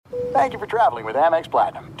Thank you for traveling with Amex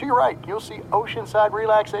Platinum. To your right, you'll see oceanside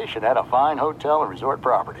relaxation at a fine hotel and resort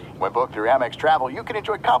property. When booked through Amex Travel, you can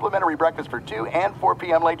enjoy complimentary breakfast for 2 and 4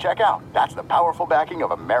 p.m. late checkout. That's the powerful backing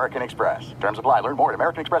of American Express. Terms apply. Learn more at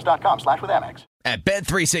americanexpress.com/withAmex. At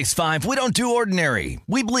Bet365, we don't do ordinary.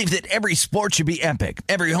 We believe that every sport should be epic.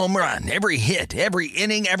 Every home run, every hit, every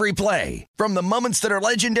inning, every play. From the moments that are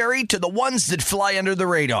legendary to the ones that fly under the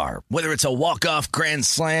radar. Whether it's a walk-off grand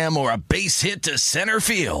slam or a base hit to center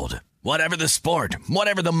field. Whatever the sport,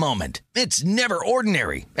 whatever the moment. It's never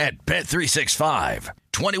ordinary at Bet365.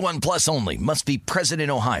 21 plus only. Must be present in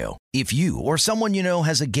Ohio. If you or someone you know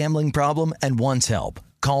has a gambling problem and wants help,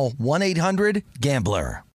 call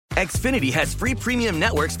 1-800-GAMBLER. Xfinity has free premium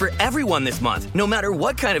networks for everyone this month, no matter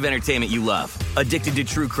what kind of entertainment you love. Addicted to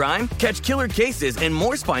true crime? Catch killer cases and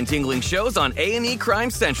more spine-tingling shows on A&E Crime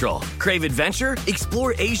Central. Crave adventure?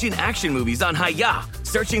 Explore Asian action movies on Hi-YAH.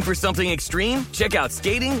 Searching for something extreme? Check out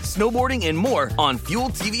skating, snowboarding, and more on Fuel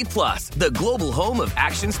TV Plus, the global home of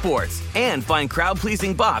action sports. And find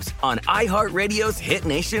crowd-pleasing bops on iHeartRadio's Hit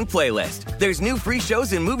Nation playlist. There's new free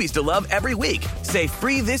shows and movies to love every week. Say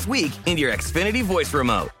free this week in your Xfinity voice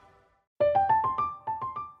remote.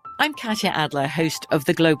 I'm Katya Adler, host of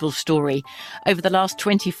The Global Story. Over the last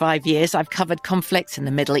 25 years, I've covered conflicts in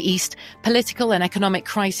the Middle East, political and economic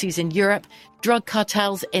crises in Europe, drug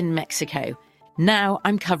cartels in Mexico. Now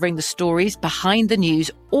I'm covering the stories behind the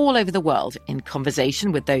news all over the world in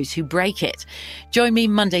conversation with those who break it. Join me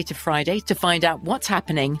Monday to Friday to find out what's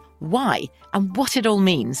happening, why, and what it all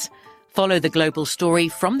means. Follow The Global Story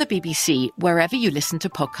from the BBC wherever you listen to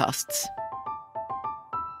podcasts.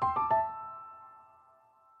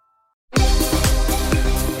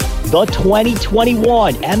 The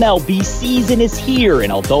 2021 MLB season is here,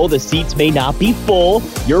 and although the seats may not be full,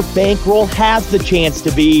 your bankroll has the chance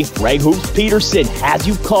to be. Greg Hoops Peterson has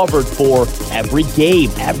you covered for every game,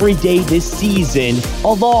 every day this season,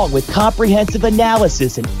 along with comprehensive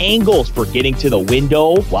analysis and angles for getting to the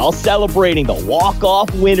window while celebrating the walk-off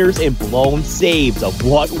winners and blown saves of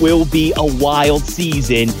what will be a wild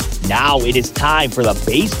season. Now it is time for the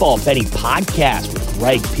Baseball Betting Podcast with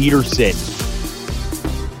Greg Peterson.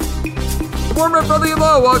 Former brother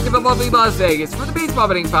hello, welcome to lovely Las Vegas for the Baseball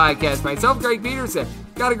Betting Podcast. Myself, Greg Peterson.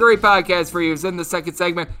 Got a great podcast for you. In the second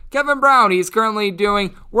segment, Kevin Brown. He's currently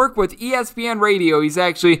doing work with ESPN Radio. He's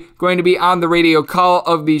actually going to be on the radio call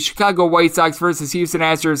of the Chicago White Sox versus Houston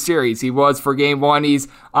Astros series. He was for Game 1. He's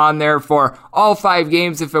on there for all 5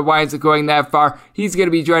 games if it winds up going that far. He's going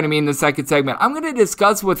to be joining me in the second segment. I'm going to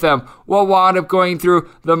discuss with him what wound up going through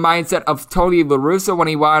the mindset of Tony La Russa when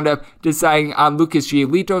he wound up deciding on Lucas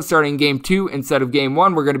Giolito starting Game 2 instead of Game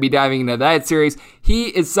 1. We're going to be diving into that series. He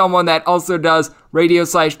is someone that also does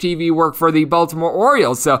radio/TV work for the Baltimore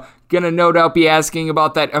Orioles, so gonna no doubt be asking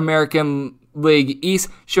about that American League East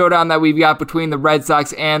showdown that we've got between the Red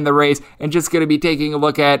Sox and the Rays, and just going to be taking a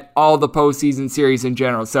look at all the postseason series in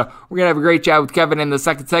general. So we're going to have a great chat with Kevin in the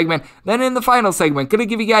second segment. Then in the final segment, going to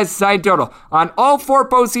give you guys a side total on all 4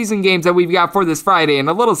 postseason games that we've got for this Friday, and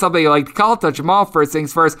a little something you like to call, touch them all. First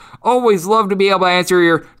things first, always love to be able to answer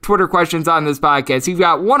your Twitter questions on this podcast. You've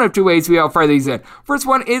got one of 2 ways we all fire these in. First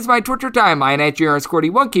one is my Twitter timeline at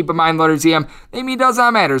JR_D1. Keep in mind, letters EM, they mean does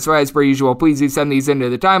not matter. So as per usual, please do send these into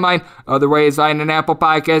the timeline. Other way is find an Apple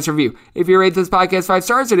Podcast review. If you rate this podcast 5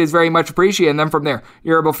 stars, it is very much appreciated. And then from there,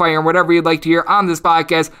 you're able to fire in whatever you'd like to hear on this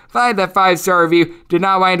podcast. Find that 5-star review. Did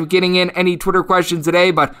not wind up getting in any Twitter questions today,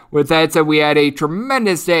 but with that said, we had a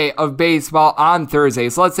tremendous day of baseball on Thursday.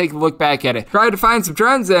 So let's take a look back at it. Try to find some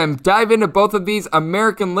trends and dive into both of these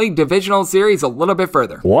American League divisional series a little bit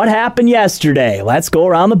further. What happened yesterday? Let's go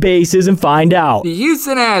around the bases and find out. The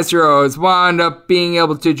Houston Astros wound up being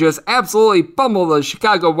able to just absolutely pummel the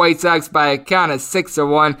Chicago White Sox by a count of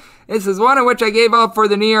 6-1. This is one in which I gave up for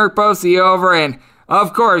the New York Post the over, and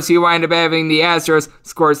of course, you wind up having the Astros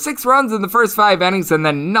score 6 runs in the first 5 innings and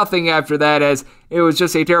then nothing after that, as it was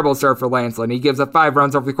just a terrible start for Lance Lynn. He gives up 5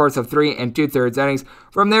 runs over the course of 3 2/3 innings.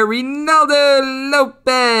 From there, Reynaldo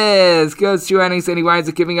Lopez goes 2 innings, and he winds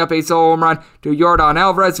up giving up a solo home run to Yordan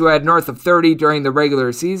Alvarez, who had north of 30 during the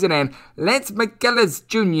regular season, and Lance McCullers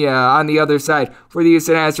Jr. on the other side for the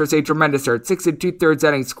Houston Astros, a tremendous start. 6 2/3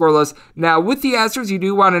 innings scoreless. Now, with the Astros, you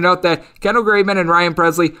do want to note that Kendall Graveman and Ryan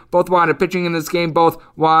Presley both wound up pitching in this game. Both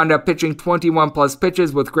wound up pitching 21-plus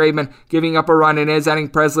pitches, with Graveman giving up a run in his inning,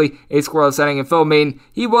 Presley a scoreless inning, and Phil Maton,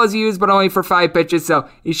 he was used, but only for 5 pitches, so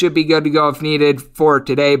he should be good to go if needed for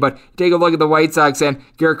today. But take a look at the White Sox, and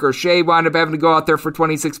Garrett Crochet wound up having to go out there for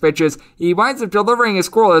 26 pitches. He winds up delivering a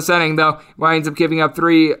scoreless inning, though. Winds up giving up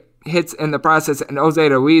 3 hits in the process, and Jose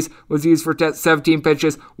Ruiz was used for 17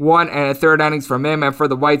 pitches, 1 1/3 innings from him. And for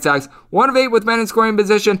the White Sox, 1 of 8 with men in scoring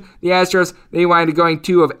position. The Astros, they wind up going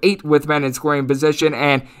 2 of 8 with men in scoring position,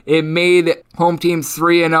 and it made home teams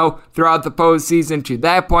 3-0 throughout the postseason to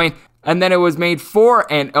that point. And then it was made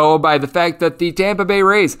 4-0 by the fact that the Tampa Bay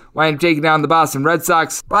Rays wind up taking down the Boston Red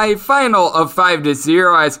Sox by a final of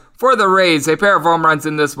 5-0. As for the Rays, a pair of home runs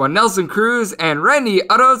in this one. Nelson Cruz and Randy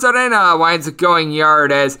Arozarena winds up going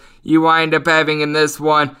yard, as you wind up having in this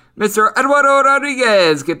one Mr. Eduardo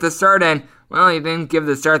Rodriguez get the start, and well, he didn't give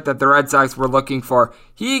the start that the Red Sox were looking for.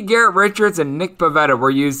 He, Garrett Richards, and Nick Pivetta were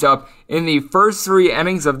used up in the first 3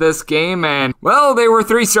 innings of this game, and, well, they were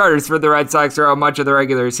 3 starters for the Red Sox throughout much of the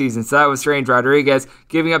regular season, so that was strange. Rodriguez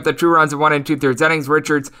giving up the 2 runs in 1 2/3 innings.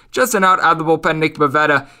 Richards just an out of the bullpen. Nick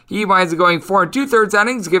Pivetta, he winds up going 4 2/3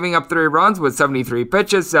 innings, giving up 3 runs with 73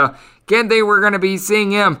 pitches, so again, they were going to be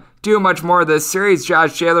seeing him do much more of this series.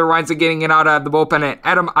 Josh Taylor winds up getting it out of the bullpen, and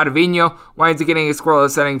Adam Ottavino winds up getting a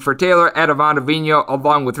scoreless inning for Taylor. Adam Ottavino,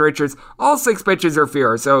 along with Richards, all 6 pitches or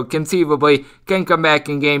fewer, so conceivably can come back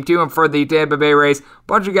in Game 2. And for the Tampa Bay Rays, a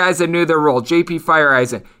bunch of guys that knew their role. JP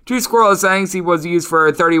Fireeisen, 2 scoreless innings. He was used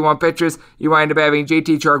for 31 pitches. You wind up having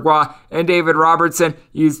JT Chargois and David Robertson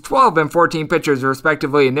used 12 and 14 pitches,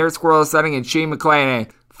 respectively, in their scoreless inning, and Shane McClanahan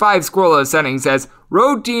 5 scoreless innings, as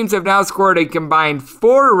road teams have now scored a combined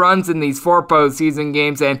 4 runs in these 4 postseason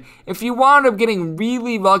games. And if you wound up getting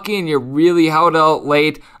really lucky and you're really held out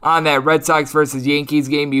late on that Red Sox versus Yankees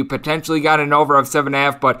game, you potentially got an over of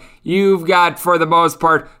 7.5, but you've got, for the most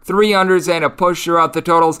part, 3 unders and a push throughout the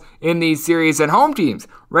totals in these series. And home teams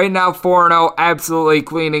right now 4-0, absolutely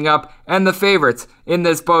cleaning up, and the favorites in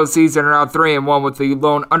this postseason are now 3-1, with the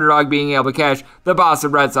lone underdog being able to catch the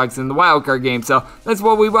Boston Red Sox in the wildcard game. So that's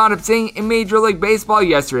what we wound up seeing in Major League Baseball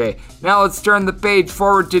yesterday. Now let's turn the page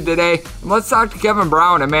forward to today, and let's talk to Kevin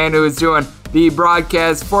Brown, a man who is doing the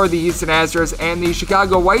broadcast for the Houston Astros and the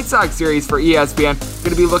Chicago White Sox series for ESPN.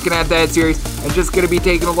 Going to be looking at that series and just going to be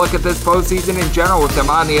taking a look at this postseason in general with them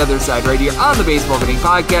on the other side right here on the Baseball Betting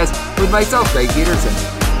Podcast with myself, Greg Peterson.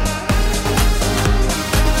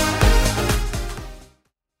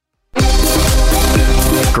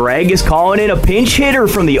 Greg is calling in a pinch hitter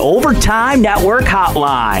from the Overtime Network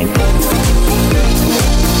hotline.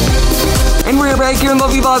 And we're back here in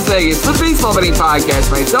lovely Las Vegas, the Baseball Betting Podcast.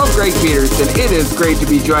 Myself, Greg Peterson. It is great to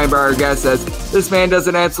be joined by our guest, as this man does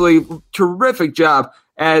an absolutely terrific job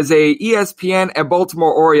as a ESPN and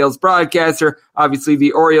Baltimore Orioles broadcaster. Obviously,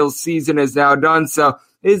 the Orioles season is now done, so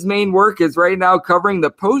his main work is right now covering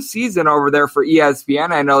the postseason over there for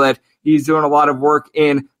ESPN. I know that he's doing a lot of work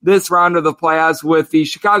in this round of the playoffs with the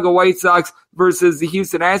Chicago White Sox versus the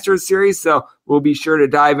Houston Astros series, so we'll be sure to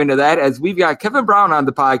dive into that, as we've got Kevin Brown on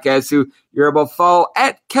the podcast, who you're able to follow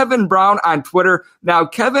at Kevin Brown on Twitter. Now,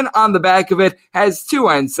 Kevin on the back of it has 2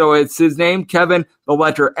 N's, so it's his name, Kevin, the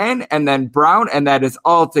letter N, and then Brown, and that is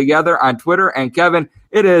all together on Twitter. And Kevin,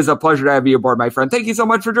 it is a pleasure to have you aboard, my friend. Thank you so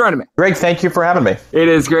much for joining me. Greg, thank you for having me. It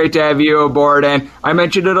is great to have you aboard, and I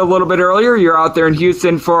mentioned it a little bit earlier. You're out there in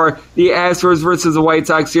Houston for the Astros versus the White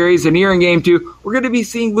Sox series, and here in Game 2, we're going to be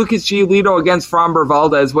seeing Lucas Giolito against Framber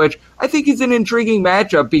Valdez, which I think is an intriguing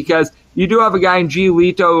matchup because you do have a guy in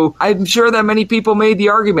Giolito. I'm sure that many people made the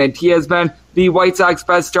argument he has been the White Sox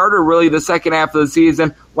best starter really the second half of the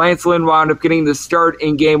season. Lance Lynn wound up getting the start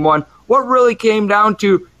in Game 1. What really came down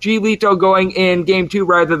to Giolito going in Game 2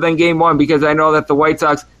 rather than Game 1? Because I know that the White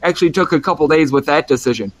Sox actually took a couple days with that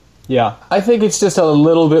decision. Yeah, I think it's just a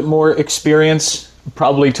little bit more experience.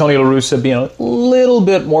 Probably Tony La Russa being a little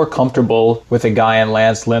bit more comfortable with a guy in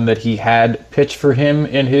Lance Lynn that he had pitch for him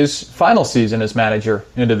in his final season as manager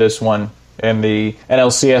into this one in the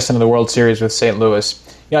NLCS and in the World Series with St. Louis.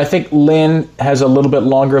 You know, I think Lynn has a little bit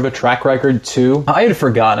longer of a track record too. I had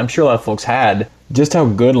forgotten, I'm sure a lot of folks had, just how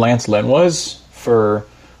good Lance Lynn was for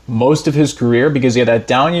most of his career, because he had that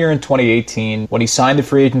down year in 2018 when he signed a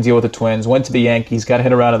free agent deal with the Twins, went to the Yankees, got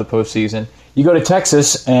hit around in the postseason. You go to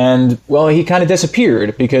Texas, and, well, he kind of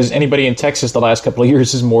disappeared, because anybody in Texas the last couple of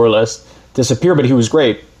years has more or less disappeared, but he was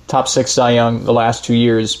great. Top 6 Cy Young the last 2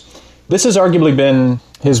 years. This has arguably been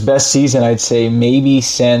his best season, I'd say, maybe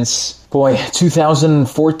since,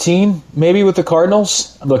 2014, maybe with the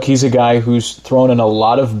Cardinals. Look, he's a guy who's thrown in a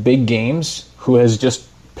lot of big games, who has just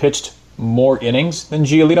pitched more innings than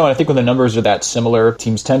Giolito, and I think when the numbers are that similar,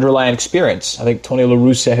 teams tend to rely on experience. I think Tony La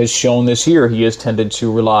Russa has shown this year he has tended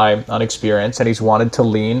to rely on experience, and he's wanted to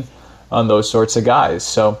lean on those sorts of guys.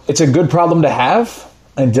 So it's a good problem to have,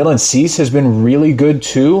 and Dylan Cease has been really good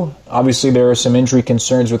too. Obviously, there are some injury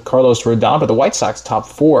concerns with Carlos Rodon, but the White Sox top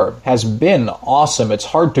four has been awesome. It's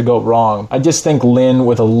hard to go wrong. I just think Lynn,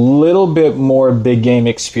 with a little bit more big game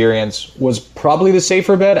experience, was probably the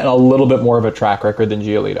safer bet and a little bit more of a track record than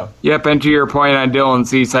Giolito. Yep, and to your point on Dylan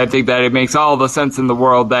Cease, I think that it makes all the sense in the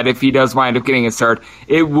world that if he does wind up getting a start,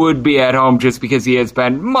 it would be at home just because he has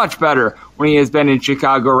been much better when he has been in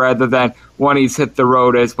Chicago rather than when he's hit the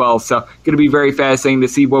road as well. So going to be very fascinating to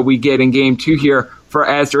see what we get in Game 2 here for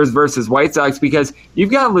Astros versus White Sox, because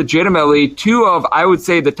you've got legitimately two of, I would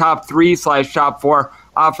say, the top 3/top 4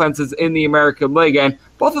 offenses in the American League, and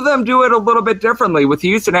both of them do it a little bit differently. With the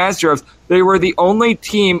Houston Astros, they were the only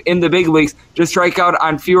team in the big leagues to strike out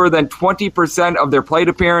on fewer than 20% of their plate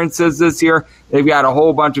appearances this year. They've got a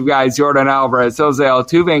whole bunch of guys, Jordan Alvarez, Jose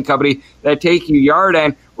Altuve and company, that take you yard.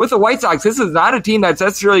 And with the White Sox, this is not a team that's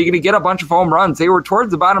necessarily going to get a bunch of home runs. They were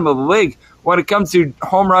towards the bottom of the league when it comes to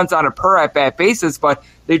home runs on a per-at-bat basis, but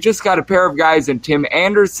they just got a pair of guys in Tim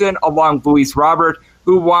Anderson along with Luis Robert,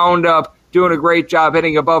 who wound up doing a great job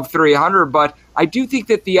hitting above 300. But I do think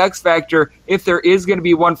that the X factor, if there is going to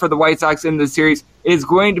be one for the White Sox in this series, is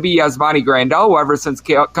going to be Yasmani Grandal, who ever since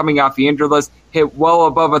coming off the injured list hit well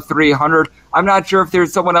above a 300. I'm not sure if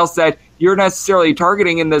there's someone else that you're necessarily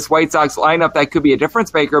targeting in this White Sox lineup that could be a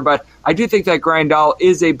difference maker, but I do think that Grandal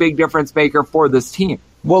is a big difference maker for this team.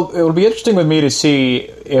 Well, it'll be interesting with me to see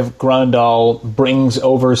if Grandal brings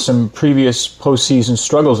over some previous postseason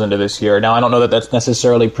struggles into this year. Now, I don't know that that's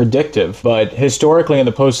necessarily predictive, but historically in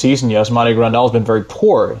the postseason, Yasmani Grandal has been very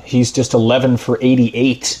poor. He's just 11 for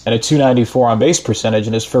 88 and a .294 on-base percentage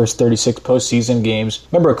in his first 36 postseason games.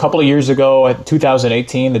 Remember, a couple of years ago, in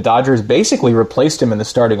 2018, the Dodgers basically replaced him in the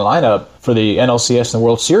starting lineup for the NLCS and the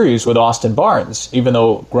World Series with Austin Barnes, even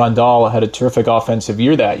though Grandal had a terrific offensive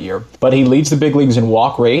year that year. But he leads the big leagues in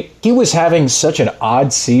walk rate. He was having such an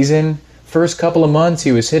odd season. First couple of months,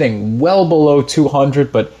 he was hitting well below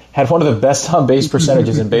 200, but had one of the best on-base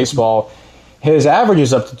percentages in baseball. His average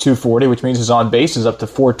is up to 240, which means his on-base is up to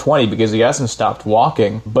 420 because he hasn't stopped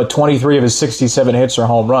walking. But 23 of his 67 hits are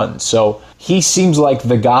home runs. So he seems like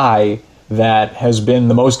the guy that has been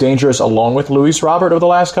the most dangerous along with Luis Robert over the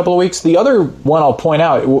last couple of weeks. The other one I'll point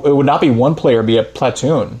out, it would not be one player, it'd be a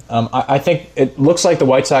platoon. I think it looks like the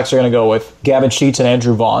White Sox are going to go with Gavin Sheets and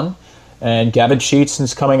Andrew Vaughn. And Gavin Sheets,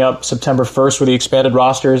 since coming up September 1st with the expanded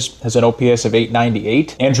rosters, has an OPS of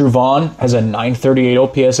 898. Andrew Vaughn has a 938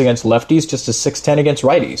 OPS against lefties, just a 610 against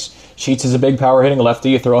righties. Sheets is a big power-hitting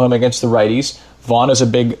lefty. You throw him against the righties. Vaughn is a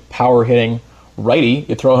big power-hitting righty.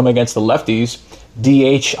 You throw him against the lefties.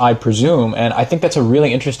 DH, I presume, and I think that's a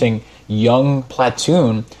really interesting young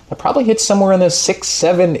platoon that probably hits somewhere in the 6,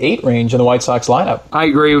 7, 8 range in the White Sox lineup. I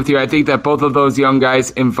agree with you. I think that both of those young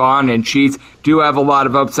guys in Vaughn and Sheets do have a lot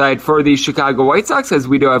of upside for the Chicago White Sox, as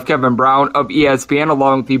we do have Kevin Brown of ESPN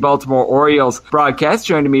along with the Baltimore Orioles broadcast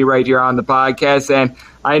joining me right here on the podcast. And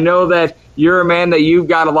I know that you're a man that you've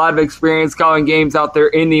got a lot of experience calling games out there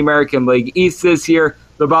in the American League East this year.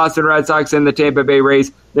 The Boston Red Sox and the Tampa Bay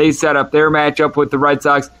Rays, they set up their matchup with the Red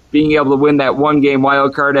Sox being able to win that one-game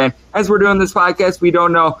wild card. And as we're doing this podcast, we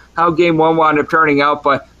don't know how Game 1 wound up turning out,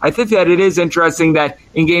 but I think that it is interesting that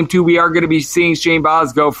in Game 2 we are going to be seeing Shane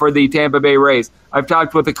Baz go for the Tampa Bay Rays. I've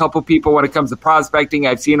talked with a couple people when it comes to prospecting.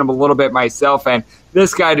 I've seen him a little bit myself, and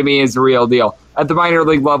this guy to me is the real deal. At the minor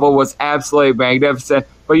league level was absolutely magnificent,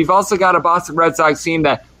 but you've also got a Boston Red Sox team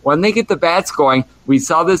that when they get the bats going, we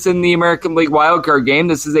saw this in the American League wildcard game.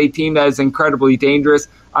 This is a team that is incredibly dangerous.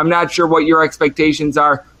 I'm not sure what your expectations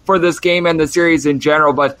are for this game and the series in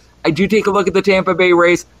general, but I do take a look at the Tampa Bay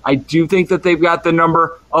Rays. I do think that they've got the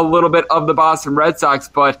number a little bit of the Boston Red Sox,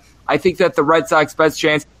 but I think that the Red Sox' best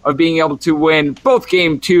chance of being able to win both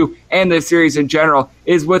Game 2 and the series in general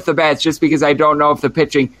is with the bats, just because I don't know if the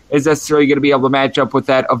pitching is necessarily going to be able to match up with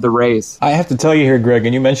that of the Rays. I have to tell you here, Greg,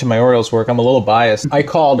 and you mentioned my Orioles work, I'm a little biased. I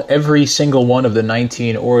called every single one of the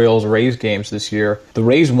 19 Orioles-Rays games this year. The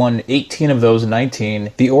Rays won 18 of those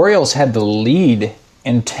 19. The Orioles had the lead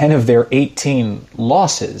in 10 of their 18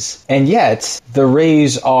 losses. And yet, the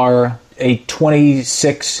Rays are a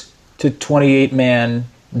 26 to 28 man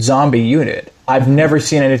zombie unit. I've never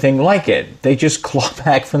seen anything like it. They just claw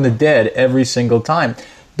back from the dead every single time.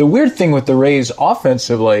 The weird thing with the Rays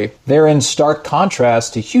offensively, they're in stark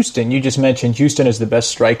contrast to Houston. You just mentioned Houston is the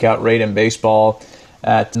best strikeout rate in baseball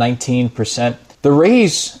at 19%. The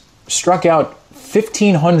Rays struck out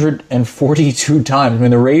 1,542 times. I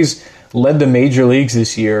mean, the Rays led the major leagues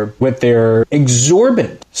this year with their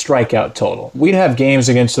exorbitant strikeout total. We'd have games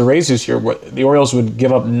against the Rays this year where the Orioles would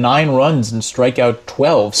give up 9 runs and strike out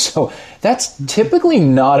 12. So that's typically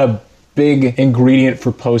not a big ingredient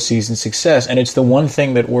for postseason success, and it's the one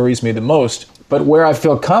thing that worries me the most. But where I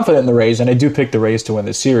feel confident in the Rays, and I do pick the Rays to win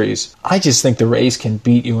the series, I just think the Rays can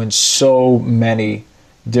beat you in so many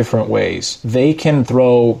different ways. They can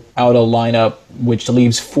throw out a lineup which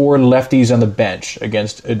leaves 4 lefties on the bench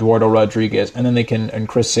against Eduardo Rodriguez, and then and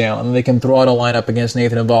Chris Sale, and then they can throw out a lineup against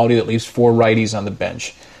Nathan Eovaldi that leaves 4 righties on the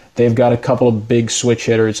bench. They've got a couple of big switch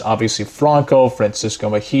hitters, obviously Franco, Francisco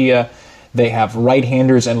Mejia. They have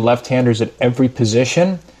right-handers and left-handers at every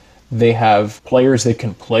position. They have players that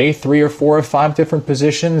can play 3 or 4 or 5 different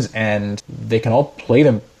positions, and they can all play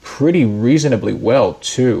them pretty reasonably well,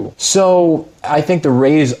 too. So I think the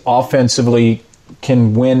Rays offensively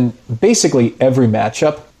can win basically every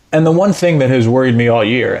matchup. And the one thing that has worried me all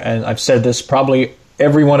year, and I've said this probably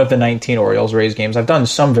every one of the 19 Orioles-Rays games, I've done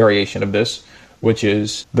some variation of this, which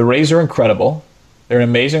is the Rays are incredible. They're an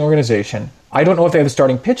amazing organization. I don't know if they have the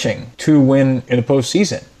starting pitching to win in the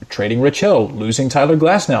postseason. Trading Rich Hill, losing Tyler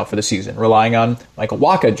Glasnow for the season, relying on Michael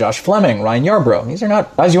Wacha, Josh Fleming, Ryan Yarbrough. These are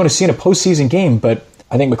not guys you want to see in a postseason game, but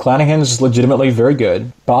I think McClanahan is legitimately very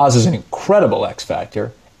good. Boz is an incredible X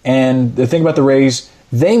factor. And the thing about the Rays,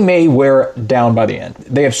 they may wear down by the end.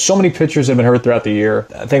 They have so many pitchers that have been hurt throughout the year.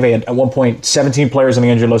 I think they had, at one point, 17 players on the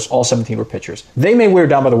injured list. All 17 were pitchers. They may wear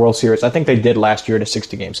down by the World Series. I think they did last year at a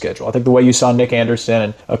 60-game schedule. I think the way you saw Nick Anderson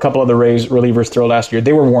and a couple of the Rays relievers throw last year,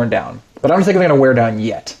 they were worn down. But I don't think they're going to wear down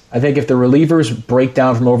yet. I think if the relievers break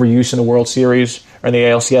down from overuse in the World Series or in the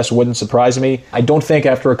ALCS, wouldn't surprise me. I don't think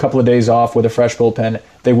after a couple of days off with a fresh bullpen,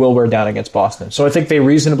 they will wear down against Boston. So I think they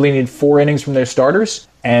reasonably need 4 innings from their starters,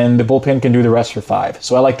 and the bullpen can do the rest for 5.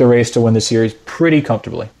 So I like the Rays to win the series pretty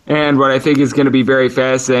comfortably. And what I think is going to be very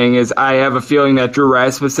fascinating is I have a feeling that Drew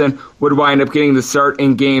Rasmussen would wind up getting the start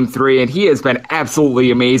in Game 3, and he has been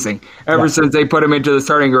absolutely amazing ever since they put him into the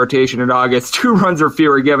starting rotation in August. 2 runs or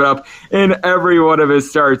fewer given up in every one of his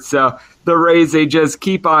starts. So the Rays, they just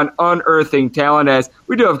keep on unearthing talent, as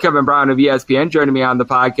we do have Kevin Brown of ESPN joining me on the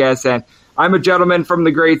podcast, and I'm a gentleman from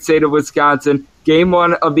the great state of Wisconsin. Game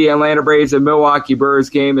 1 of the Atlanta Braves and Milwaukee Brewers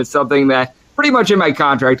game is something that pretty much in my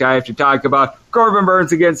contract I have to talk about. Corbin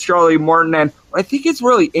Burnes against Charlie Morton, and what I think is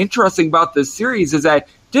really interesting about this series is that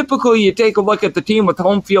typically you take a look at the team with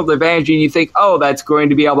home field advantage and you think, oh, that's going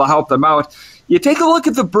to be able to help them out. You take a look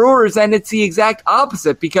at the Brewers and it's the exact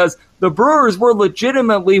opposite, because the Brewers were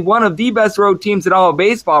legitimately one of the best road teams in all of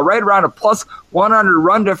baseball, right around a plus 100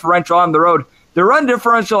 run differential on the road. The run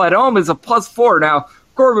differential at home is a plus 4. Now,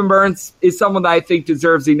 Corbin Burnes is someone that I think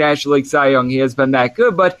deserves the National League Cy Young. He has been that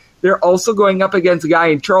good, but they're also going up against a guy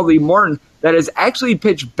in Charlie Morton that has actually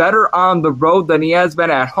pitched better on the road than he has been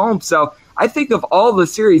at home. So I think of all the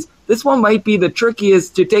series, this one might be the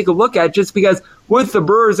trickiest to take a look at, just because with the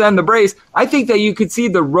Brewers and the Braves, I think that you could see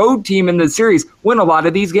the road team in the series win a lot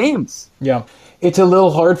of these games. Yeah. It's a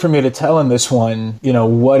little hard for me to tell in this one,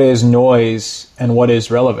 what is noise and what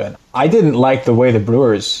is relevant. I didn't like the way the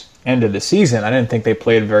Brewers ended the season. I didn't think they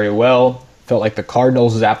played very well. Felt like the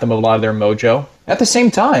Cardinals zapped them of a lot of their mojo. At the same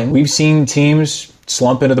time, we've seen teams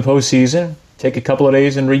slump into the postseason, take a couple of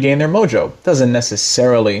days and regain their mojo. Doesn't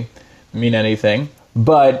necessarily mean anything,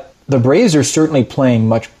 but the Braves are certainly playing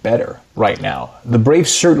much better right now. The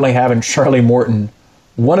Braves certainly have in Charlie Morton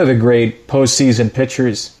one of the great postseason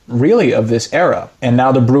pitchers, really, of this era. And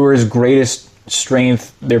now the Brewers' greatest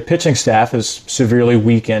strength, their pitching staff, is severely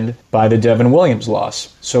weakened by the Devin Williams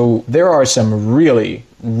loss. So there are some really,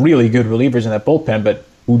 really good relievers in that bullpen, but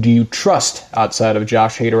who do you trust outside of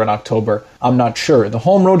Josh Hader in October? I'm not sure. The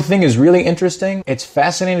home road thing is really interesting. It's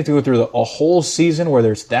fascinating to go through a whole season where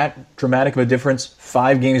there's that dramatic of a difference.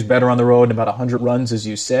 5 games better on the road and about 100 runs, as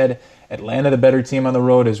you said. Atlanta, the better team on the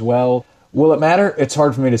road as well. Will it matter? It's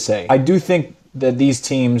hard for me to say. I do think that these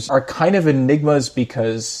teams are kind of enigmas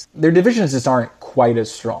because their divisions just aren't quite as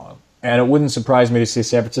strong. And it wouldn't surprise me to see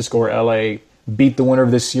San Francisco or LA beat the winner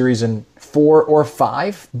of this series in 4 or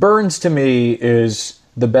 5. Burnes, to me, is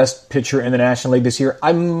the best pitcher in the National League this year.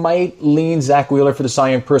 I might lean Zach Wheeler for the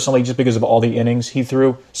Cy Young personally, just because of all the innings he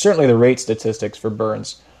threw. Certainly the rate statistics for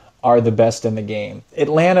Burnes are the best in the game.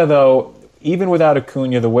 Atlanta, though, even without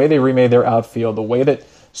Acuna, the way they remade their outfield, the way that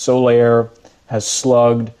Soler has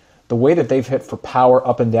slugged, the way that they've hit for power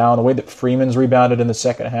up and down, the way that Freeman's rebounded in the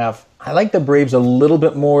second half, I like the Braves a little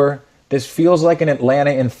bit more. This feels like an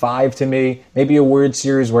Atlanta in 5 to me. Maybe a weird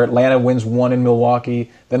series where Atlanta wins 1 in Milwaukee,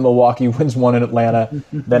 then Milwaukee wins 1 in Atlanta,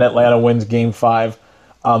 then Atlanta wins Game 5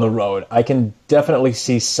 on the road. I can definitely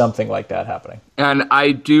see something like that happening. And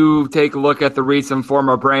I do take a look at the recent form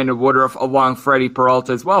of Brandon Woodruff along Freddie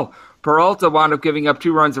Peralta as well. Peralta wound up giving up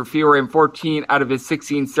 2 runs or fewer in 14 out of his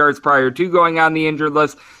 16 starts prior to going on the injured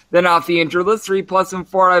list. Then off the injured list, 3+ and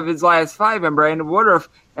 4 out of his last 5. And Brandon Woodruff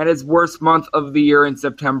and his worst month of the year in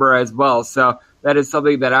September as well. So that is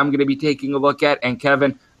something that I'm going to be taking a look at. And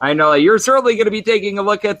Kevin, I know that you're certainly going to be taking a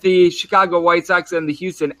look at the Chicago White Sox and the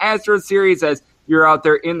Houston Astros series as you're out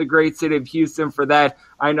there in the great city of Houston for that.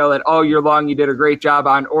 I know that all year long you did a great job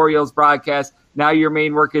on Orioles broadcast. Now your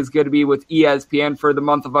main work is going to be with ESPN for the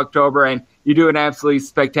month of October, and you do an absolutely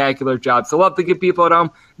spectacular job. So love to get people at home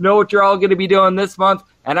know what you're all going to be doing this month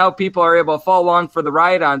and how people are able to follow along for the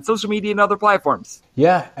ride on social media and other platforms.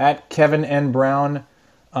 Yeah, at Kevin N. Brown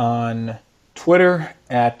on Twitter,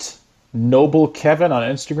 at Noble Kevin on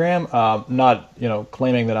Instagram. Not,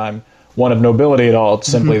 claiming that I'm one of nobility at all. It's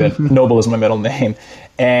simply that Noble is my middle name.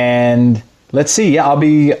 And let's see. Yeah, I'll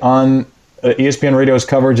be on ESPN Radio's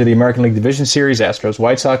coverage of the American League Division Series, Astros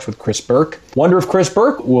White Sox with Chris Burke. Wonder if Chris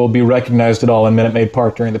Burke will be recognized at all in Minute Maid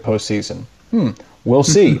Park during the postseason. We'll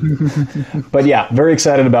see. But yeah, very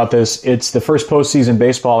excited about this. It's the first postseason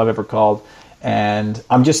baseball I've ever called, and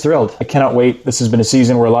I'm just thrilled. I cannot wait. This has been a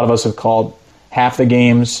season where a lot of us have called half the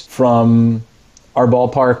games from our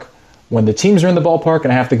ballpark when the teams are in the ballpark,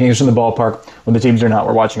 and half the games from the ballpark when the teams are not.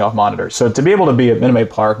 We're watching off monitors. So to be able to be at Minute Maid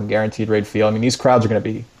Park and Guaranteed Rate Field, these crowds are going to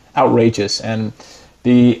be outrageous. And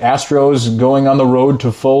the Astros going on the road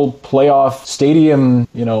to full playoff stadium,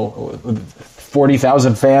 with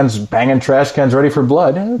 40,000 fans banging trash cans ready for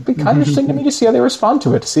blood. It would be kind of interesting to me to see how they respond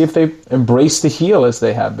to it, to see if they embrace the heel as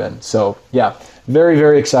they have been. So, yeah, very,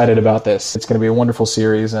 very excited about this. It's going to be a wonderful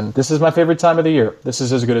series, and this is my favorite time of the year. This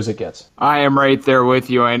is as good as it gets. I am right there with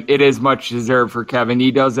you, and it is much deserved for Kevin.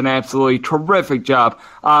 He does an absolutely terrific job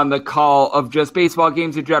on the call of just baseball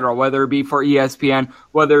games in general, whether it be for ESPN,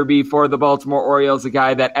 whether it be for the Baltimore Orioles, a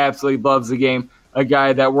guy that absolutely loves the game, a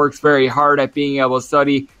guy that works very hard at being able to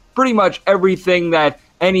study pretty much everything that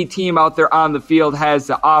any team out there on the field has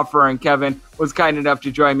to offer. And Kevin was kind enough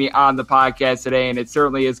to join me on the podcast today, and it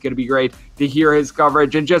certainly is going to be great to hear his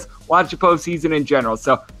coverage and just watch the postseason in general.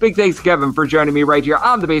 So big thanks to Kevin for joining me right here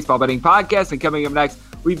on the Baseball Betting Podcast. And coming up next,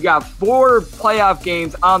 we've got 4 playoff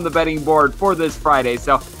games on the betting board for this Friday.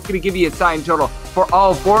 So I'm going to give you a sign total for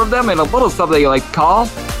all 4 of them and a little something you like to call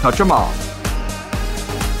Touch 'em All.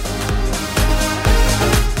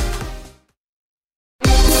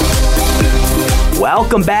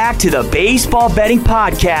 Welcome back to the Baseball Betting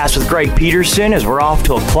Podcast with Greg Peterson as we're off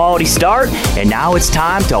to a quality start, and now it's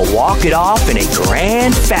time to walk it off in a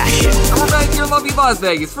grand fashion. We're back here in lovely Las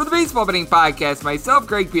Vegas for the Baseball Betting Podcast. Myself,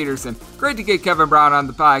 Greg Peterson. Great to get Kevin Brown on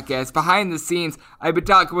the podcast. Behind the scenes, I've been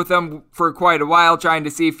talking with him for quite a while, trying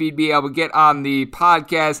to see if he'd be able to get on the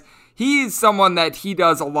podcast. He is someone that he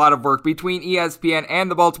does a lot of work between ESPN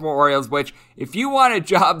and the Baltimore Orioles, which if you want a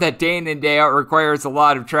job that day in and day out requires a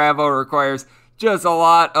lot of travel, requires just a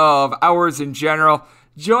lot of hours in general,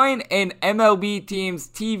 join an MLB team's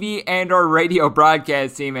TV and or radio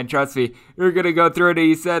broadcast team, and trust me, you're going to go through it.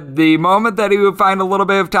 He said the moment that he would find a little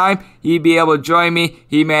bit of time, he'd be able to join me.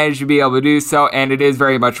 He managed to be able to do so, and it is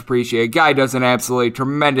very much appreciated. Guy does an absolutely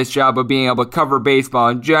tremendous job of being able to cover baseball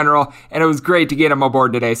in general, and it was great to get him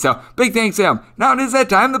aboard today, so big thanks to him. Now it is that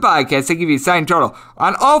time of the podcast to give you a sign total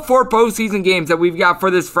on all 4 postseason games that we've got for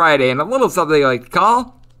this Friday, and a little something I like to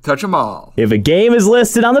call Touch 'em All. If a game is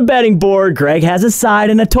listed on the betting board, Greg has a side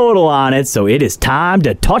and a total on it, so it is time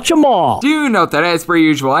to touch 'em all. Do note that, as per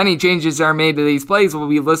usual, any changes that are made to these plays will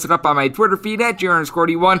be listed up on my Twitter feed at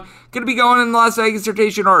J_D1. Going to be going in the Las Vegas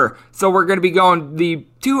rotation order. So we're going to be going the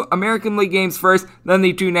 2 American League games first, then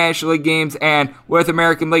the 2 National League games, and with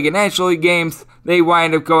American League and National League games, they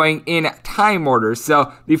wind up going in time order.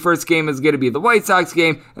 So the first game is going to be the White Sox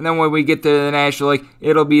game, and then when we get to the National League,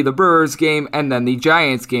 it'll be the Brewers game, and then the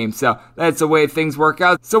Giants game. So that's the way things work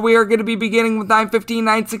out. So we are going to be beginning with 9:15,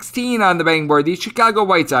 9:16 on the betting board. The Chicago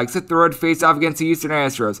White Sox hit the road to face off against the Houston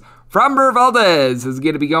Astros. Framber Valdez is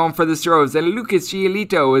going to be going for the Stros, and Lucas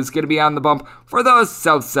Giolito is going to be on the bump for those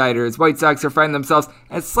Southsiders. White Sox are finding themselves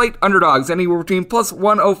as slight underdogs, anywhere between plus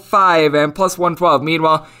 105 and plus 112.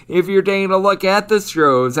 Meanwhile, if you're taking a look at the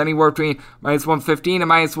Stros, anywhere between minus 115 and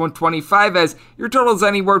minus 125, as your total is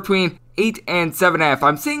anywhere between 8 and 7.5.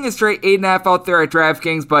 I'm seeing a straight 8.5 out there at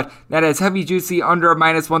DraftKings, but that has heavy juicy under a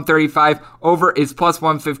minus 135. Over is plus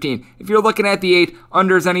 115. If you're looking at the 8,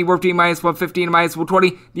 under is anywhere between minus 115 and minus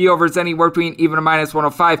 120. The over is anywhere between even a minus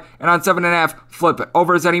 105. And on 7.5, flip it.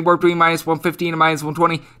 Over is anywhere between minus 115 and minus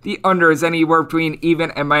 120. The under is anywhere between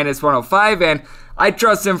even and minus 105. And I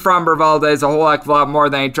trust in Framber Valdez a whole heck of a lot more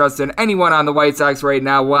than I trust in anyone on the White Sox right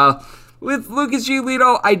now. Well, with Lucas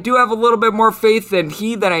Giolito, I do have a little bit more faith than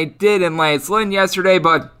I did in Lance Lynn yesterday,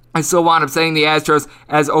 but I still wound up saying the Astros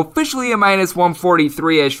as officially a minus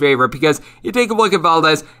 143-ish favorite because you take a look at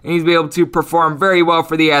Valdez and he's been able to perform very well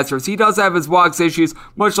for the Astros. He does have his walks issues,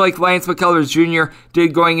 much like Lance McCullers Jr.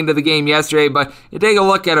 did going into the game yesterday, but you take a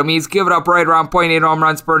look at him. He's given up right around 0.8 home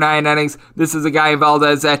runs per 9 innings. This is a guy in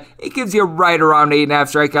Valdez that it gives you right around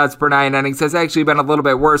 8.5 strikeouts per 9 innings. Has actually been a little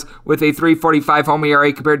bit worse with a 3.45 home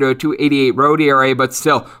ERA compared to a 2.88 road ERA, but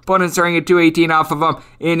still, opponents starting at 2.18 off of him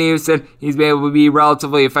in Houston. He's been able to be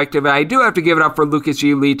relatively effective. And I do have to give it up for Lucas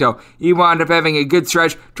Giolito. He wound up having a good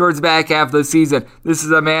stretch towards the back half of the season. This is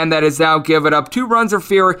a man that has now given up 2 runs or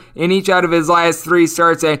fewer in each out of his last 3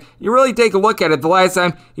 starts, and you really take a look at it. The last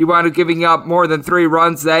time he wound up giving up more than 3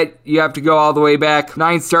 runs, that you have to go all the way back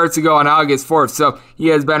 9 starts ago on August 4th, so he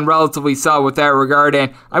has been relatively solid with that regard.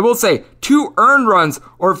 And I will say, 2 earned runs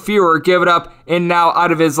or fewer given up, and now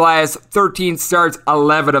out of his last 13 starts,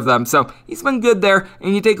 11 of them. So he's been good there,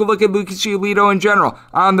 and you take a look at Lucas Giolito in general.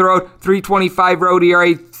 On the road, 3.25 road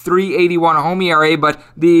ERA, 3.81 home ERA, but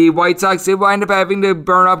the White Sox did wind up having to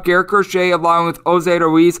burn up Garrett Crochet along with Jose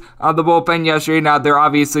Ruiz on the bullpen yesterday. Now they're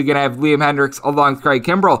obviously going to have Liam Hendricks along with Craig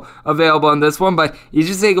Kimbrell available in this one, but you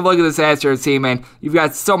just take a look at this Astros team, and you've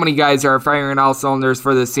got so many guys that are firing all cylinders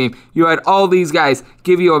for this team. You had all these guys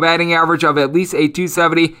give you a batting average of at least a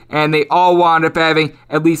 270, and they all wound up having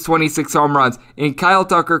at least 26 home runs. In Kyle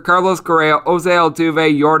Tucker, Carlos Correa, Jose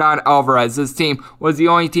Altuve, Yordan Alvarez, this team was the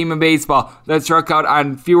only team in baseball that struck out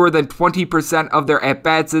on fewer than 20% of their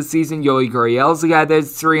at-bats this season. Yoli Gurriel's the guy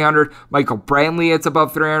that's 300. Michael Brantley, it's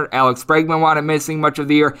above 300. Alex Bregman wound up missing much of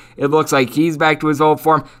the year. It looks like he's back to his old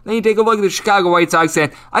form. Then you take a look at the Chicago White Sox,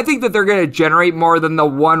 and I think that they're going to generate more than the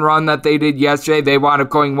 1 run that they did yesterday. They wound up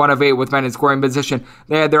going 1 of 8 with men in scoring position.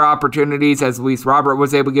 They had their opportunities, as Luis Robert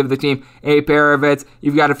was able to give the team a pair of hits.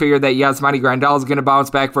 You've got to figure that Yasmani Grandal is going to bounce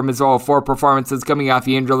back from his 0-4 performances coming off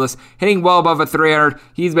the injury list, hitting well above a 300.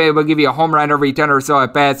 He's been able to give you a home run every 10 or so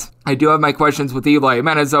at bats. I do have my questions with Eloy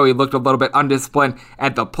Jimenez, though. He looked a little bit undisciplined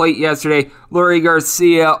at the plate yesterday. Lurie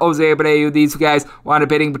Garcia, Jose Abreu, these guys wound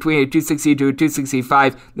up hitting between a 260 to a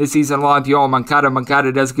 265 this season, along with Yoel Moncada.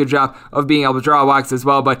 Moncada does a good job of being able to draw walks as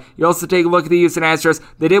well, but you also take a look at the Houston Astros.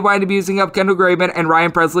 They did wind up using up Kendall Graveman and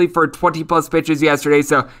Ryan Presley for 20-plus pitches yesterday,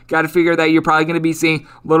 so got to figure that you're probably going to be seeing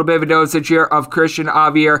a little bit of a dosage here of Christian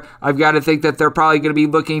Javier. I've got to think that they're probably going to be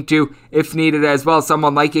looking to, if needed as well,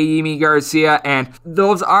 someone like Aimi Garcia, and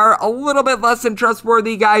those are a little bit less than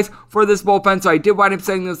trustworthy guys for this bullpen, so I did wind up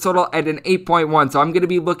setting this total at an 8.1, so I'm going to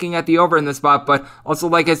be looking at the over in this spot, but also,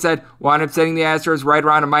 like I said, wound up setting the Astros right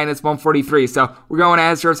around a minus 143, so we're going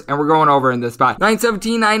Astros, and we're going over in this spot.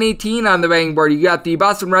 9-17, 9-18 on the betting board. You got the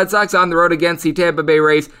Boston Red Sox on the road against the Tampa Bay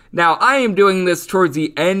Rays. Now, I am doing this towards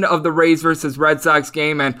the end of the Rays versus Red Sox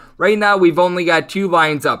game, and right now we've only got 2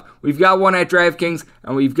 lines up. We've got one at DraftKings,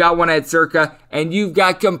 and we've got one at Circa, and you've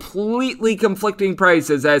got completely conflicting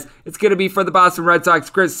prices, as it's going to be for the Boston Red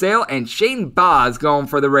Sox, Chris Sale and Shane Baz going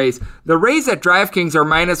for the Rays. The Rays at DraftKings are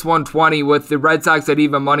minus 120 with the Red Sox at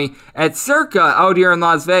even money. At Circa, out here in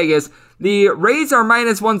Las Vegas, the Rays are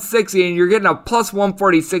minus 160, and you're getting a plus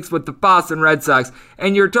 146 with the Boston Red Sox.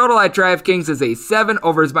 And your total at DraftKings is a 7,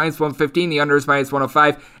 over is minus 115, the under is minus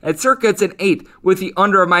 105. At Circa, it's an 8, with the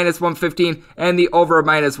under of minus 115 and the over of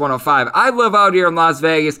minus 105. I live out here in Las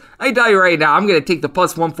Vegas. I tell you right now, I'm going to take the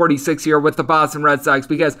plus 146 here with the Boston Red Sox,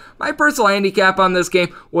 because my personal handicap on this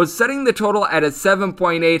game was setting the total at a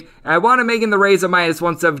 7.8, and I want to make the Rays a minus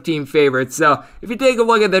 117 favorite. So if you take a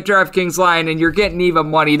look at the DraftKings line and you're getting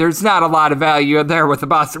even money, there's not a lot of value in there with the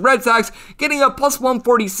Boston Red Sox getting a plus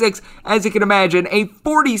 146. As you can imagine, a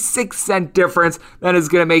 46-cent difference that is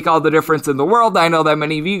going to make all the difference in the world. I know that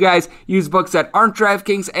many of you guys use books that aren't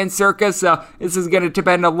DraftKings and Circa, so this is going to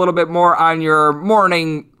depend a little bit more on your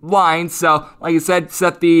morning line. So like I said,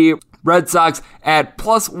 set the Red Sox at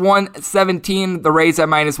plus 117, the Rays at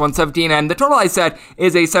minus 117, and the total I said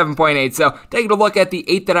is a 7.8. So taking a look at the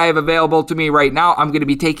 8 that I have available to me right now, I'm going to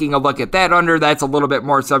be taking a look at that under. That's a little bit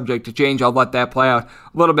more subject to change. I'll let that play out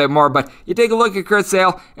a little bit more, but you take a look at Chris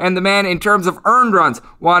Sale, and the man, in terms of earned runs,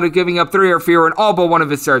 wound up giving up 3 or fewer in all but one of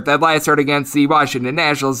his starts. That last start against the Washington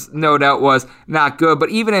Nationals, no doubt, was not good, but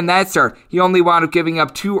even in that start, he only wound up giving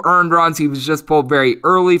up 2 earned runs. He was just pulled very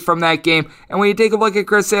early from that game, and when you take a look at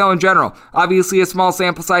Chris Sale in general, obviously a small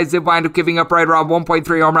sample size, did wind up giving up right around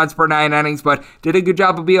 1.3 home runs per 9 innings, but did a good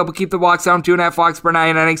job of being able to keep the walks down, 2.5 walks per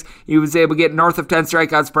 9 innings. He was able to get north of 10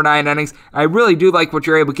 strikeouts per 9 innings. I really do like what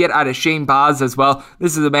you're able to get out of Shane Baz as well.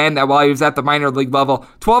 This is a man that while he was at the minor league level,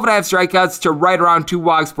 12.5 strikeouts to right around 2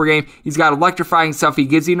 walks per game. He's got electrifying stuff. He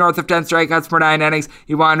gives you north of 10 strikeouts per 9 innings.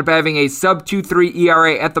 He wound up having a sub 2.3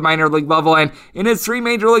 ERA at the minor league level, and in his 3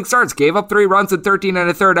 major league starts, gave up 3 runs in 13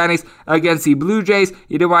 1/3 innings against the Blue Jays.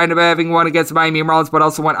 He did wind up having one against the Miami Marlins, but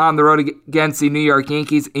also went on the road against the New York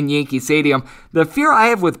Yankees in Yankee Stadium. The fear I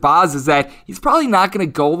have with Boz is that he's probably not going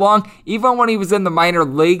to go long. Even when he was in the minor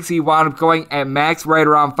leagues, he wound up going at max right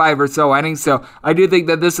around 5 or so innings. So I do think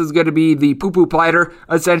that this is going to be the poo-poo platter,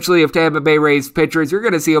 essentially, of Tampa Bay Rays pitchers. You're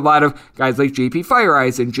going to see a lot of guys like JP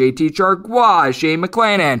Fireeisen, JT Chargois, Shane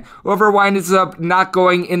McClanahan. Whoever winds up not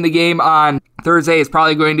going in the game on Thursday is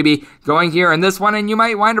probably going to be going here in this one, and you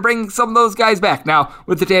might wind up bringing some of those guys back. Now,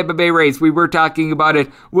 with the Tampa Bay Rays, we were talking about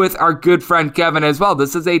it with our good friend Kevin as well.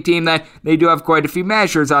 This is a team that they do have quite a few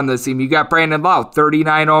mashers on this team. You got Brandon Lau,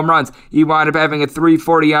 39 home runs. He wound up having a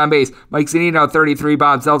 340 on base. Mike Zunino, 33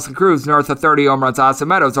 bombs. Nelson Cruz, north of 30 home runs. Austin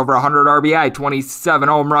Meadows, over 100 RBI, 27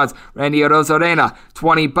 home runs. Randy Odozodena,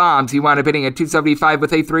 20 bombs. He wound up hitting a 275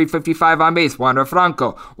 with a 355 on base. Wander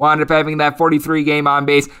Franco wound up having that 43 game on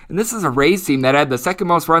base. And this is a Rays team that had the second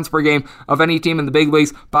most runs per game of any team in the big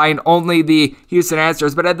leagues, behind only the Houston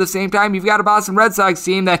Astros. But at the same time, you've got a Boston Red Sox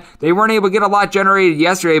team that they weren't able to get a lot generated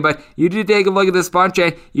yesterday, but you do take a look at this bunch,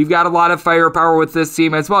 and you've got a lot of firepower with this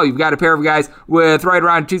team as well. You've got a pair of guys with right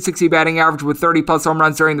around 260 batting average with 30-plus home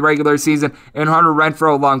runs during the regular season, and Hunter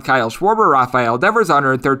Renfroe along Kyle Schwarber, Rafael Devers,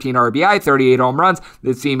 113 RBI, 38 home runs.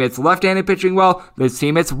 This team hits left-handed pitching well. This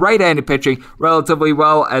team hits right-handed pitching relatively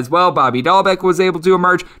well as well. Bobby Dahlbeck was able to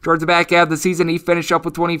emerge towards the back half of the season. He finished up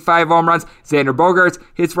with 25 home runs. Xander Bogaerts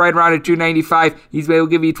hits right around at 295. He's able to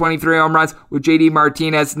give you 23 home runs. With JD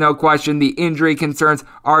Martinez, no question, the injury concerns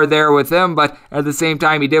are there with him, but at the same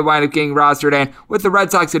time, he did wind up getting rostered. And with the Red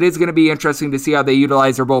Sox, it is going to be interesting to see how they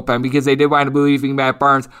utilize their bullpen, because they did wind up leaving Matt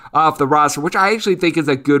Barnes off the roster, which I actually think is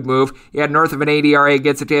a good move. He had north of an 80 ERA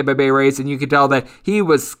against the Tampa Bay Rays, and you could tell that he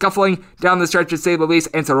was scuffling down the stretch, to say the least.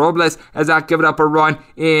 Anson Robles has not given up a run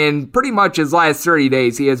in pretty much his last 30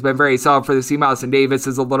 days. He has been very solid for the team. Austin Davis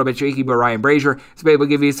is a little bit shaky, but Ryan Brazier is able to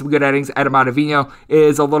give you some good innings. Adam Ottavino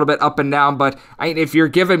is a little bit up and down, but if you're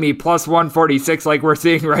giving me plus 146 like we're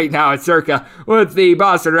seeing right now at Circa with the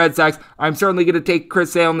Boston Red Sox, I'm certainly going to take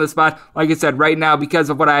Chris Sale in this spot. Like I said, right now, because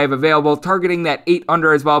of what I have available, targeting that 8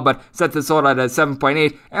 under as well, but set the sold out at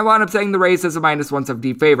 7.8, and wound up saying the Rays as a minus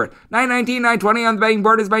 170 favorite. 919, 920 on the betting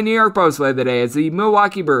board is my New York Post play of the day, as the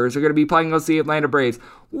Milwaukee Brewers are going to be playing against the Atlanta Braves.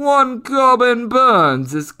 One Corbin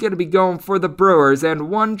Burns is going to be going for the Brewers, and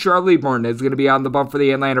one Charlie Morton is going to be on the bump for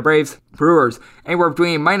the Atlanta Braves. Brewers anywhere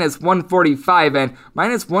between minus 145 and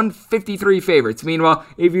minus 153 favorites. Meanwhile,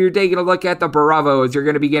 if you're taking a look at the Bravos, you're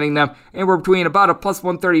going to be getting them anywhere between about a plus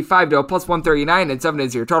 135 to a plus 139, and 7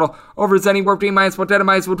 is your total. Over is anywhere between minus 110 and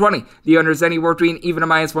minus 120. The under is anywhere between even a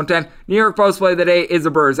minus 110. New York Post play of the day is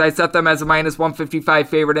the Brewers. I set them as a minus 155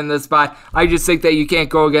 favorite in this spot. I just think that you can't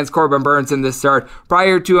go against Corbin Burns in this start.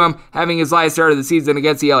 Prior to him having his last start of the season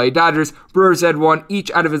against the LA Dodgers, Brewers had won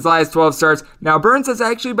each out of his last 12 starts. Now, Burns has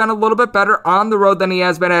actually been a little bit better on the road than he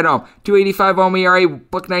has been at home. 285 home ERA,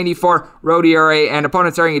 .94 road ERA, and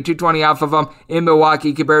opponents starting at 220 off of him in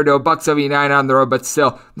Milwaukee compared to a .79 on the road. But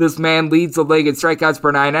still, this man leads the league in strikeouts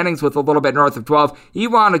per 9 innings with a little bit north of 12. He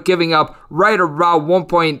wound up giving up right around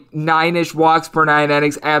 1.9-ish walks per 9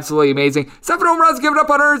 innings. Absolutely amazing. 7 home runs given up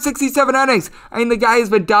on 167 innings. I mean, the guy has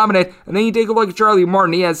been dominant. And then you take a look at Charlie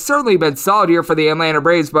Morton. He has certainly been solid here for the Atlanta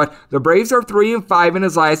Braves, but the Braves are 3-5 in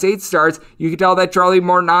his last 8 starts. You can tell that Charlie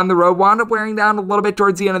Morton on the road wound up wearing down a little bit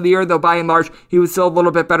towards the end of the year, though by and large, he was still a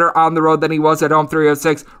little bit better on the road than he was at home.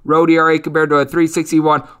 306 road ERA compared to a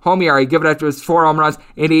 361 home ERA, given up to his 4 home runs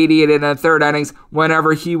in 88 in the third innings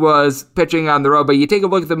whenever he was pitching on the road. But you take a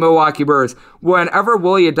look at the Milwaukee Brewers. Whenever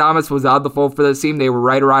Willy Adames was out of the fold for this team, they were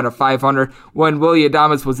right around a 500. When Willy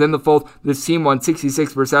Adames was in the fold, this team won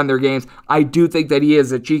 66% of their games. I do think that he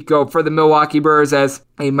is a cheat code for the Milwaukee Brewers as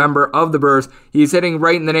a member of the Brewers. He's hitting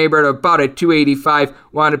right in the neighborhood of about a 285,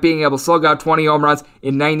 wound up being able to slug out 20 home runs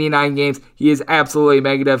in 99 games. He is absolutely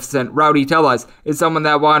magnificent. Rowdy Tellez is someone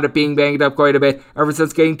that wound up being banged up quite a bit ever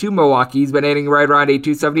since getting to Milwaukee. He's been hitting right around a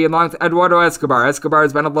 270 along with Eduardo Escobar. Escobar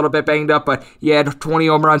has been a little bit banged up, but he had 20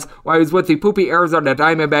 home runs while he was with the poopy Arizona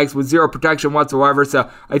Diamondbacks with zero protection whatsoever, so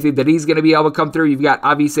I think that he's going to be able to come through. You've got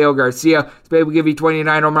Avisail Garcia, who's been able to give you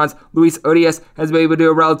 29 home runs. Luis Urias has been able to do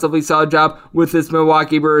a relatively solid job with this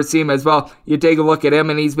Milwaukee Brewers team as well. You take a look at him,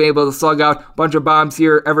 and he's been able to slug out a bunch of bombs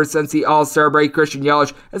here ever since the All-Star break. Christian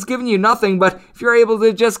Yelich has given you nothing, but if you're able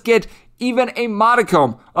to just get even a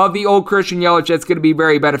modicum of the old Christian Yelich that's going to be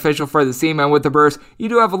very beneficial for the team. And with the Brewers, you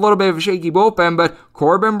do have a little bit of a shaky bullpen, but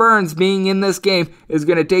Corbin Burnes being in this game is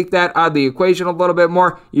going to take that out of the equation a little bit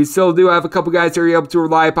more. You still do have a couple guys that are able to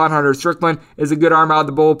rely upon. Hunter Strickland is a good arm out of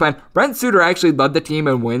the bullpen. Brent Suter actually led the team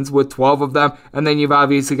in wins with 12 of them, and then you've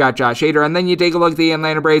obviously got Josh Hader, and then you take a look at the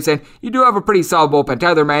Atlanta Braves, and you do have a pretty solid bullpen.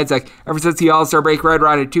 Tyler Matzek, ever since the All-Star break, right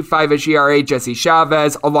around a 2.5-ish ERA. Jesse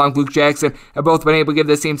Chavez, along with Luke Jackson, have both been able to give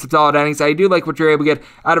this team some solid innings. I do like what you're able to get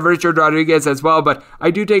out of Richard Rodriguez as well, but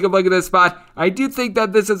I do take a look at this spot. I do think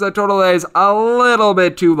that this is a total that is a little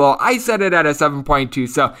bit too low. I set it at a 7.2,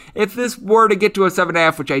 so if this were to get to a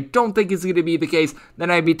 7.5, which I don't think is going to be the case,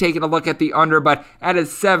 then I'd be taking a look at the under, but at a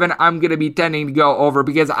 7, I'm going to be tending to go over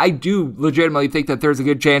because I do legitimately think that there's a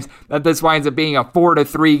good chance that this winds up being a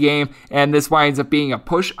 4-3 game, and this winds up being a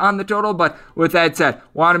push on the total. But with that said,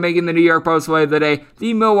 want to make in the New York Post play of the day,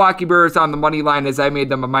 the Milwaukee Brewers on the money line, as I made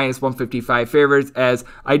them a minus 155 favorites, as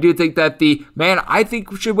I do think that the man I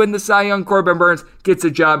think should win the Cy Young, Corbin Burnes, gets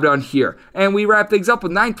the job done here. And we wrap things up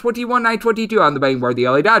with 9:21, 9:22 on the betting board. The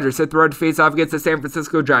LA Dodgers hit the road to face off against the San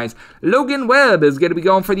Francisco Giants. Logan Webb is going to be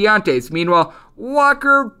going for the Yankees. Meanwhile,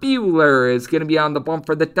 Walker Buehler is going to be on the bump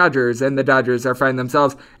for the Dodgers, and the Dodgers are finding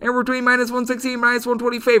themselves anywhere between minus 116 and minus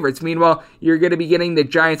 120 favorites. Meanwhile, you're going to be getting the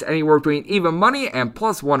Giants anywhere between even money and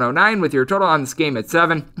plus 109 with your total on this game at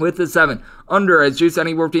 7. With the 7, under is juice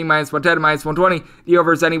anywhere between minus 110 and minus 120. The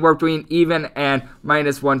over is anywhere between even and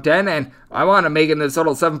minus 110, and I want to make it this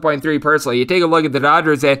total 7.3 personally. You take a look at the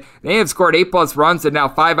Dodgers, and they have scored 8+ runs in now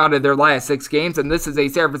 5 out of their last 6 games, and this is a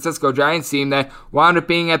San Francisco Giants team that wound up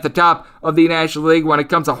being at the top of the National League when it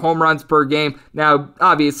comes to home runs per game. Now,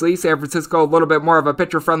 obviously, San Francisco a little bit more of a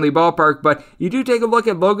pitcher-friendly ballpark, but you do take a look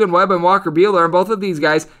at Logan Webb and Walker Buehler, and both of these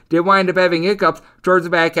guys did wind up having hiccups towards the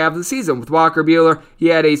back half of the season. With Walker Buehler, he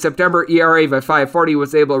had a September ERA of 5.40,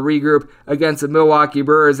 was able to regroup against the Milwaukee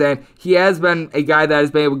Brewers, and he has been a guy that has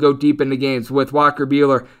been able to go deep into games. With Walker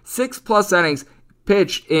Buehler, 6+ innings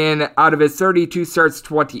pitched in out of his 32 starts,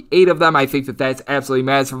 28 of them. I think that that's absolutely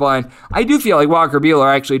masterful, and I do feel like Walker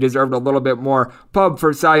Buehler actually deserved a little bit more pub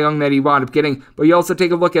for Cy Young that he wound up getting. But you also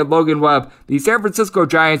take a look at Logan Webb. The San Francisco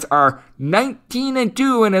Giants are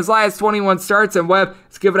 19-2 in his last 21 starts, and Webb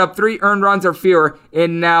has given up 3 earned runs or fewer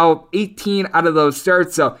in now 18 out of those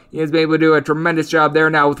starts, so he has been able to do a tremendous job there.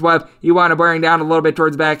 Now with Webb, he wound up wearing down a little bit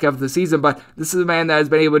towards the back of the season, but this is a man that has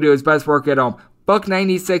been able to do his best work at home.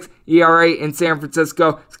 .96 ERA in San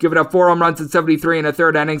Francisco. He's given up 4 home runs in 73 and a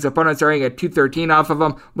third innings. Opponents are hitting at .213 off of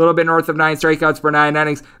him. A little bit north of 9 strikeouts per 9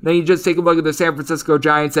 innings. Then you just take a look at the San Francisco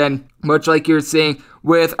Giants, and much like you're seeing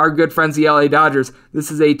with our good friends the LA Dodgers, this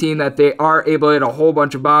is a team that they are able to hit a whole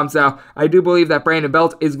bunch of bombs. Now, I do believe that Brandon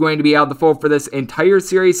Belt is going to be out of the fold for this entire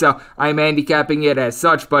series, so I'm handicapping it as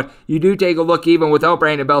such, but you do take a look, even without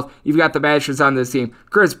Brandon Belt, you've got the Masters on this team.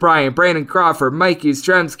 Chris Bryant, Brandon Crawford, Mikey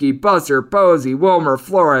Yastrzemski, Buster Posey, Wilmer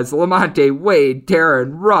Flores, Lamonte Wade,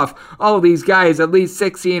 Darren Ruff, all of these guys, at least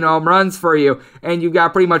 16 home runs for you, and you've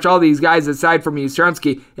got pretty much all these guys aside from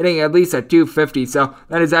Yastrzemski hitting at least at .250, so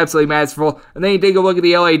that is absolutely masterful. And then you take a look at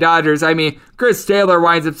the LA Dodgers. I mean, Chris Taylor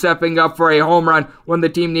winds up stepping up for a home run when the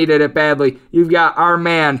team needed it badly. You've got our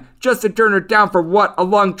man Justin Turner down for what? A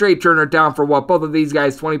long trade Turner down for what? Both of these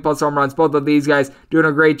guys, 20+ home runs. Both of these guys doing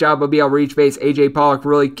a great job of being able to reach base. AJ Pollock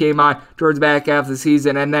really came on towards the back half of the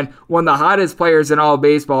season. And then one of the hottest players in all of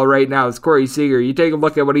baseball right now is Corey Seager. You take a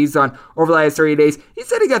look at what he's done over the last 30 days. He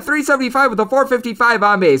said he got 375 with a 455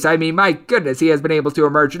 on base. I mean, my goodness, he has been able to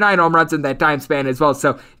emerge 9 home runs in that time span as well.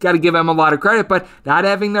 So, got to give him a lot of credit. But not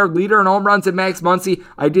having their leader in home runs in Max Muncy,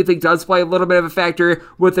 I do think does play a little bit of a factor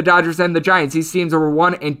with the Dodgers and the Giants. These teams are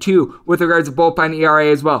 1 and 2 with regards to bullpen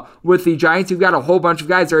ERA as well. With the Giants, you've got a whole bunch of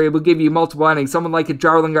guys that are able to give you multiple innings. Someone like a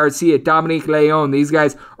Jarlin Garcia, Dominique Leon. These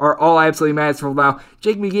guys are all absolutely masterful now.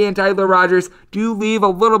 Jake McGee and Tyler Rogers do leave a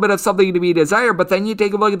little bit of something to be desired, but then you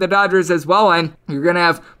take a look at the Dodgers as well, and you're going to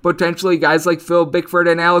have potentially guys like Phil Bickford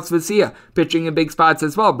and Alex Vesia pitching in big spots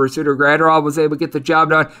as well. Bersuter Gratterall was able to get the job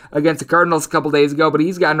done against the Cardinals a couple days ago, but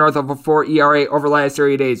he's got north of a 4 ERA over the last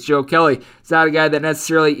 30 days. Joe Kelly is not a guy that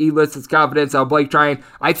necessarily elicits his confidence. Blake Tryon,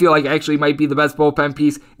 I feel like actually might be the best bullpen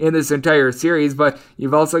piece in this entire series, but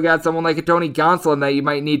you've also got someone like a Tony Gonsolin that you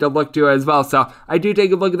might need to look to as well. So I do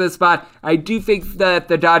take a look at this spot. I do think that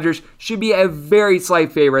the Dodgers should be a very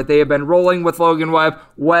slight favorite. They have been rolling with Logan Webb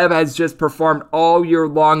Webb has just performed all year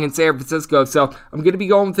long in San Francisco. So I'm going to be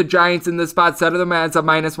going with the Giants in this spot. Set of them as a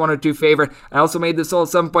minus 102 favorite. I also made this all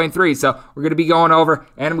 7.3. So we're going to be going over,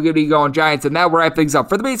 and we're going to be going Giants. And that will wrap things up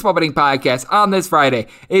for the Baseball Betting Podcast on this Friday.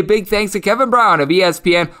 A big thanks to Kevin Brown of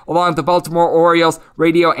ESPN, along with the Baltimore Orioles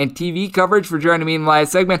radio and TV coverage, for joining me in the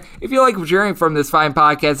last segment. If you like what you're hearing from this fine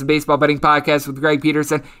podcast, the Baseball Betting Podcast with Greg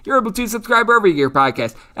Peterson, you're able to subscribe wherever you get your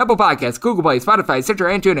podcast. Apple Podcasts, Google Play, Spotify, Stitcher,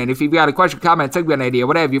 and TuneIn. If you've got a question, comment, segment idea,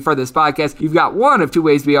 what have you for this podcast, you've got one of two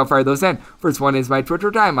ways to be able to fire those in. First one is my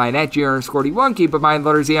Twitter timeline at @G_D1. Keep in mind,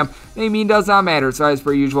 letters EM, name does not matter. So as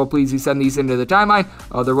per usual, please do send these into the timeline.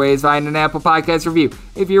 Other way is find an Apple Podcast review.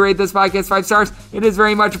 If you rate this podcast 5 stars, it is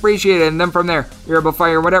very much appreciated. And then from there, you're able to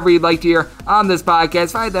fire whatever you'd like to hear on this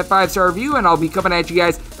podcast. Find that 5-star review, and I'll be coming at you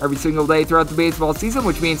guys every single day throughout the baseball season,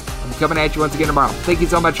 which means I'm coming at you once again tomorrow. Thank you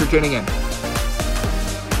so much for tuning in.